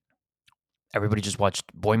Everybody just watched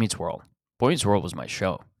Boy Meets World. Boy Meets World was my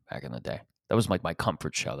show back in the day. That was like my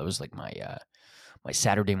comfort show. That was like my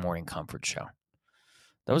Saturday morning comfort show.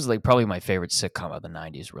 That was like probably my favorite sitcom of the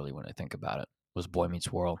 '90s. Really, when I think about it, was Boy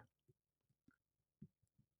Meets World.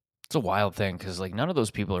 It's a wild thing because like none of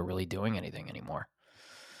those people are really doing anything anymore.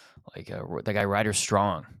 Like the guy Ryder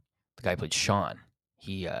Strong, the guy who played Sean.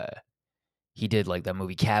 He uh, he did like that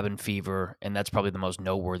movie Cabin Fever, and that's probably the most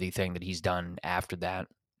noteworthy thing that he's done after that.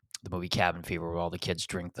 The movie Cabin Fever, where all the kids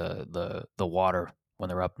drink the water when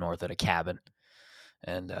they're up north at a cabin,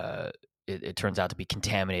 and it turns out to be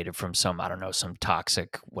contaminated from some, I don't know, some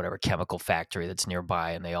toxic whatever chemical factory that's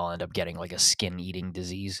nearby, and they all end up getting like a skin eating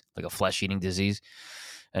disease, like a flesh eating disease,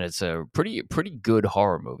 and it's a pretty good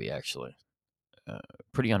horror movie actually,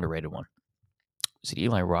 pretty underrated one. Is it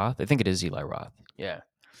Eli Roth? I think it is Eli Roth. Yeah.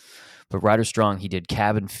 But Ryder Strong, he did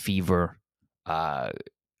Cabin Fever. Uh,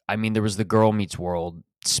 I mean, there was the Girl Meets World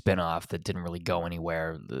spinoff that didn't really go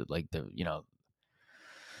anywhere.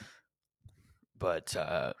 But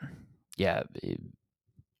yeah,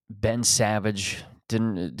 Ben Savage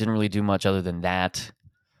didn't really do much other than that.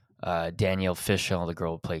 Danielle Fishel, the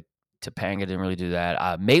girl who played Topanga, didn't really do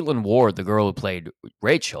that. Maitland Ward, the girl who played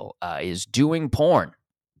Rachel, is doing porn.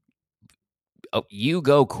 Oh, you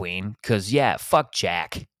go, Queen, because yeah, fuck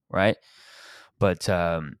Jack, right? But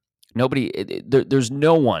there's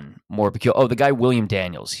no one more peculiar. Oh, the guy William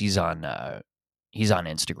Daniels, he's on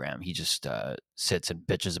Instagram. He just sits and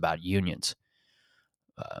bitches about unions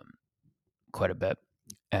um, quite a bit,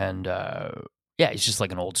 and yeah, he's just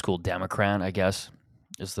like an old school Democrat, I guess,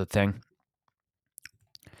 is the thing.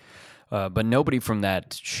 But nobody from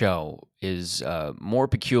that show is more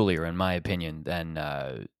peculiar, in my opinion,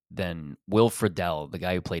 than Will Friedle, the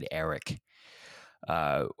guy who played Eric.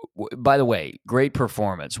 By the way, great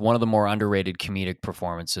performance. One of the more underrated comedic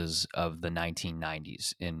performances of the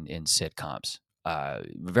 1990s in sitcoms.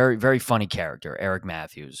 Very, very funny character, Eric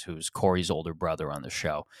Matthews, who's Corey's older brother on the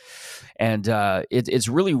show. And it's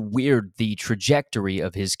really weird, the trajectory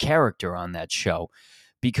of his character on that show,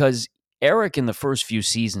 because Eric in the first few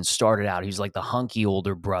seasons started out, he's like the hunky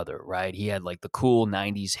older brother, right? He had like the cool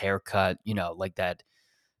 90s haircut, like that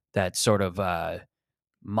sort of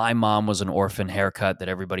my mom was an orphan haircut that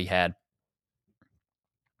everybody had.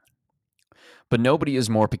 But nobody is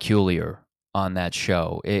more peculiar on that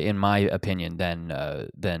show, in my opinion,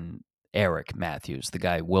 than Eric Matthews. The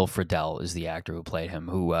guy Will Friedle is the actor who played him.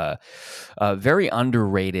 Who very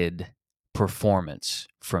underrated performance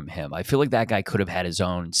from him. I feel like that guy could have had his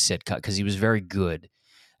own sitcom because he was very good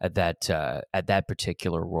at that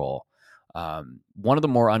particular role. One of the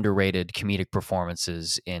more underrated comedic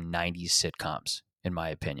performances in '90s sitcoms, in my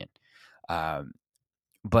opinion. Um,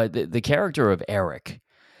 but the character of Eric,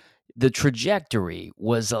 the trajectory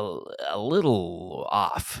was a little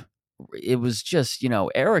off. It was just,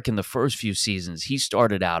 Eric in the first few seasons, he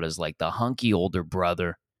started out as like the hunky older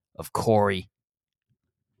brother of Corey.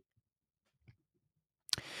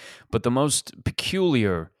 But the most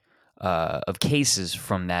peculiar of cases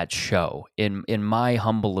from that show, in my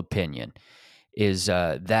humble opinion, is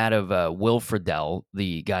that of Will Friedle,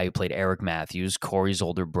 the guy who played Eric Matthews, Corey's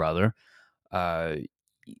older brother. Uh,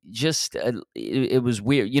 it was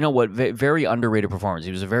weird. You know what? Very underrated performance.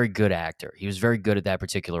 He was a very good actor. He was very good at that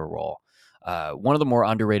particular role. One of the more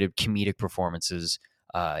underrated comedic performances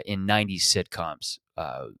in '90s sitcoms,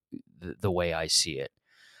 the way I see it.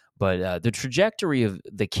 But the trajectory of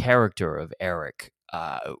the character of Eric,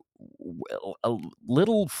 a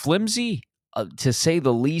little flimsy, to say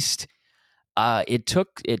the least. It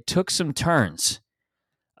took some turns.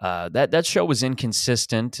 That show was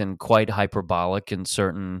inconsistent and quite hyperbolic in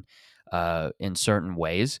certain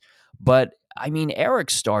ways. But I mean,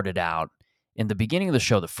 Eric started out in the beginning of the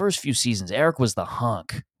show. The first few seasons, Eric was the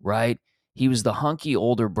hunk, right? He was the hunky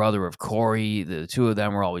older brother of Corey. The two of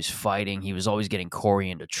them were always fighting. He was always getting Corey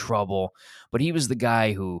into trouble. But he was the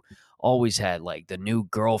guy who always had like the new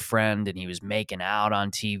girlfriend, and he was making out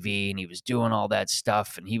on TV, and he was doing all that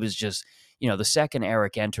stuff. And he was just, the second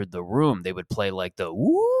Eric entered the room, they would play like the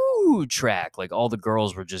woo track. Like all the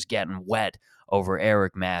girls were just getting wet over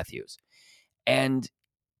Eric Matthews. And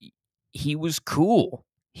he was cool.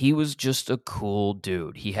 He was just a cool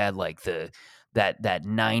dude. He had like that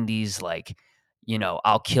 90s like,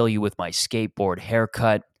 I'll kill you with my skateboard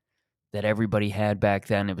haircut that everybody had back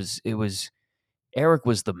then. It was Eric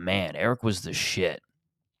was the man. Eric was the shit.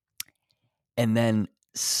 And then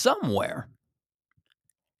somewhere,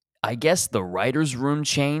 I guess the writer's room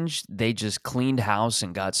changed. They just cleaned house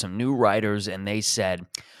and got some new writers, and they said,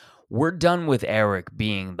 we're done with Eric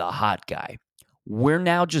being the hot guy. We're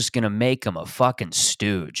now just going to make him a fucking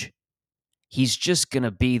stooge. he's just going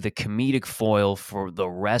to be the comedic foil for the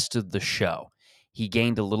rest of the show. He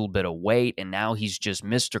gained a little bit of weight, and now he's just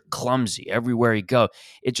Mr. Clumsy everywhere he goes.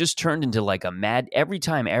 It just turned into like a mad. Every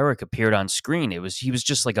time Eric appeared on screen, he was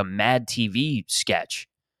just like a Mad TV sketch.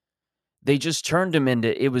 They just turned him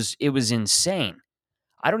into it was insane.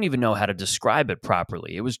 I don't even know how to describe it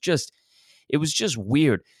properly. It was just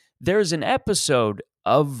weird. There's an episode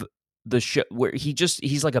of the show where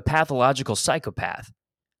he's like a pathological psychopath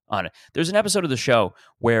on it. There's an episode of the show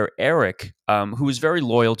where Eric, who was very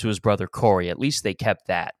loyal to his brother Corey, at least they kept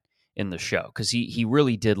that in the show because he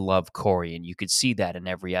really did love Corey, and you could see that in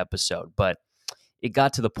every episode. But it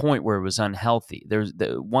got to the point where it was unhealthy. There's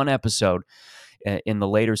one episode in the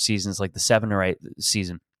later seasons, like the 7 or 8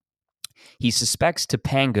 season. He suspects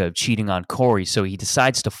Topanga of cheating on Corey, so he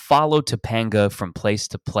decides to follow Topanga from place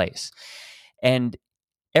to place. And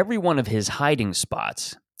every one of his hiding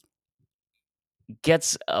spots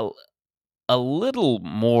gets a little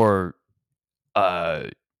more,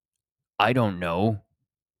 I don't know,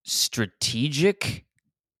 strategic,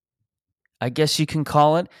 I guess you can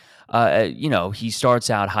call it. He starts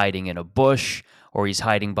out hiding in a bush, or he's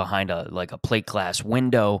hiding behind a plate glass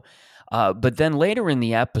window. But then later in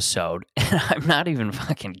the episode, and I'm not even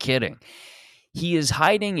fucking kidding, he is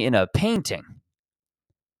hiding in a painting.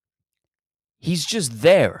 He's just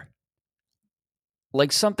there.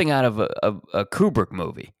 Like something out of a Kubrick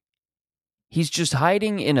movie. He's just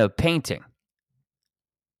hiding in a painting.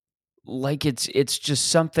 Like it's just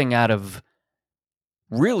something out of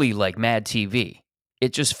really like Mad TV.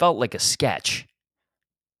 It just felt like a sketch.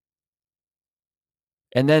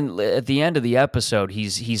 And then at the end of the episode,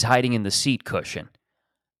 he's hiding in the seat cushion.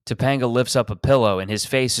 Topanga lifts up a pillow and his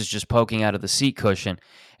face is just poking out of the seat cushion.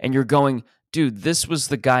 And you're going, dude, this was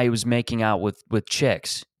the guy who was making out with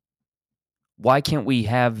chicks. Why can't we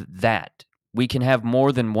have that? We can have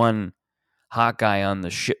more than one hot guy on the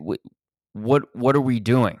ship. What are we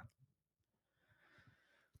doing?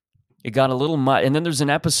 It got a little much. And then there's an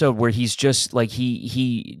episode where he's just like,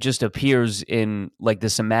 he just appears in like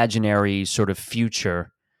this imaginary sort of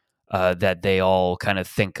future that they all kind of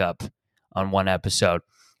think up on one episode.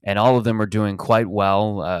 And all of them are doing quite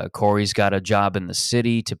well. Corey's got a job in the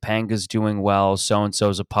city. Topanga's doing well.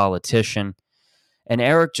 So-and-so's a politician. And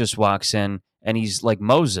Eric just walks in and he's like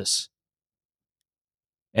Moses.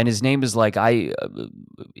 And his name is like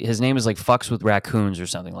fucks with raccoons or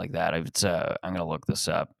something like that. It's I'm going to look this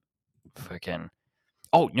up. Fucking.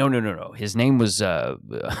 Oh, no. His name was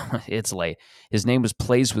it's late. His name was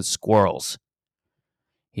Plays with Squirrels.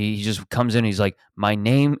 He just comes in and he's like, my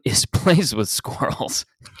name is Plays with Squirrels.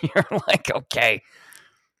 You're like, okay.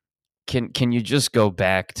 Can you just go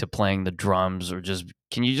back to playing the drums, or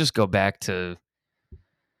can you just go back to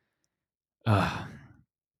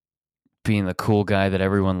being the cool guy that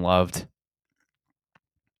everyone loved?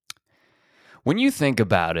 When you think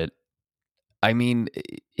about it, I mean,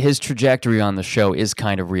 his trajectory on the show is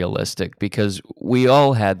kind of realistic because we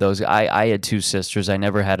all had those. I had 2 sisters. I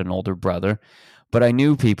never had an older brother, but I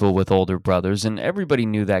knew people with older brothers, and everybody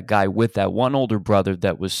knew that guy with that one older brother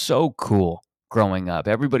that was so cool growing up.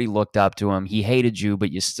 Everybody looked up to him. He hated you,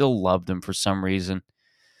 but you still loved him for some reason.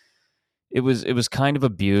 It was kind of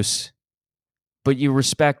abuse, but you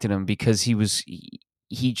respected him because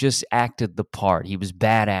he just acted the part. He was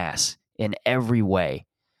badass in every way.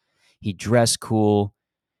 He dressed cool.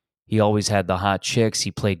 He always had the hot chicks. He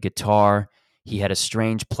played guitar. He had a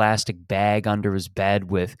strange plastic bag under his bed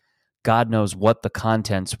with God knows what the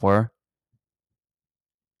contents were.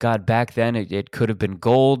 God, back then it could have been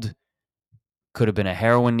gold, could have been a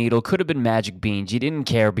heroin needle, could have been magic beans. You didn't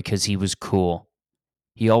care because he was cool.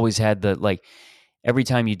 He always had every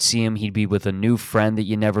time you'd see him, he'd be with a new friend that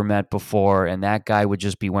you never met before, and that guy would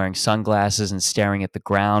just be wearing sunglasses and staring at the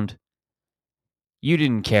ground. You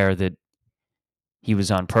didn't care that he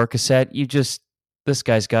was on Percocet. This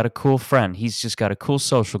guy's got a cool friend. He's just got a cool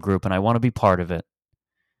social group, and I want to be part of it.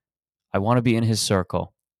 I want to be in his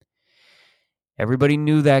circle. Everybody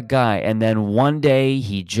knew that guy, and then one day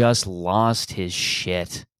he just lost his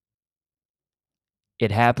shit.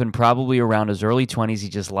 It happened probably around his early 20s. He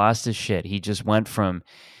just lost his shit. He just went from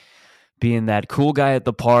being that cool guy at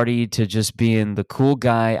the party to just being the cool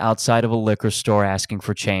guy outside of a liquor store asking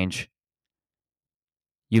for change.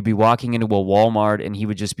 You'd be walking into a Walmart and he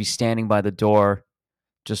would just be standing by the door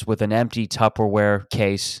just with an empty Tupperware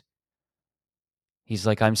case. He's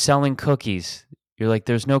like, I'm selling cookies. You're like,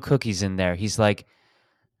 there's no cookies in there. He's like,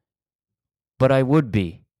 but I would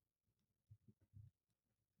be.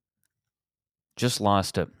 Just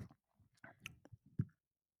lost it.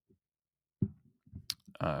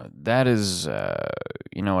 That is,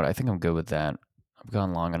 you know what? I think I'm good with that. I've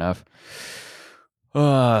gone long enough.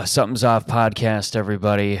 Something's Off podcast,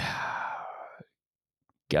 everybody.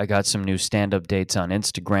 I got some new stand-up dates on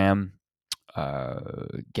Instagram.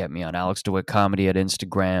 Get me on Alex DeWitt Comedy at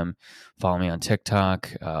Instagram. Follow me on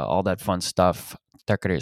TikTok. All that fun stuff.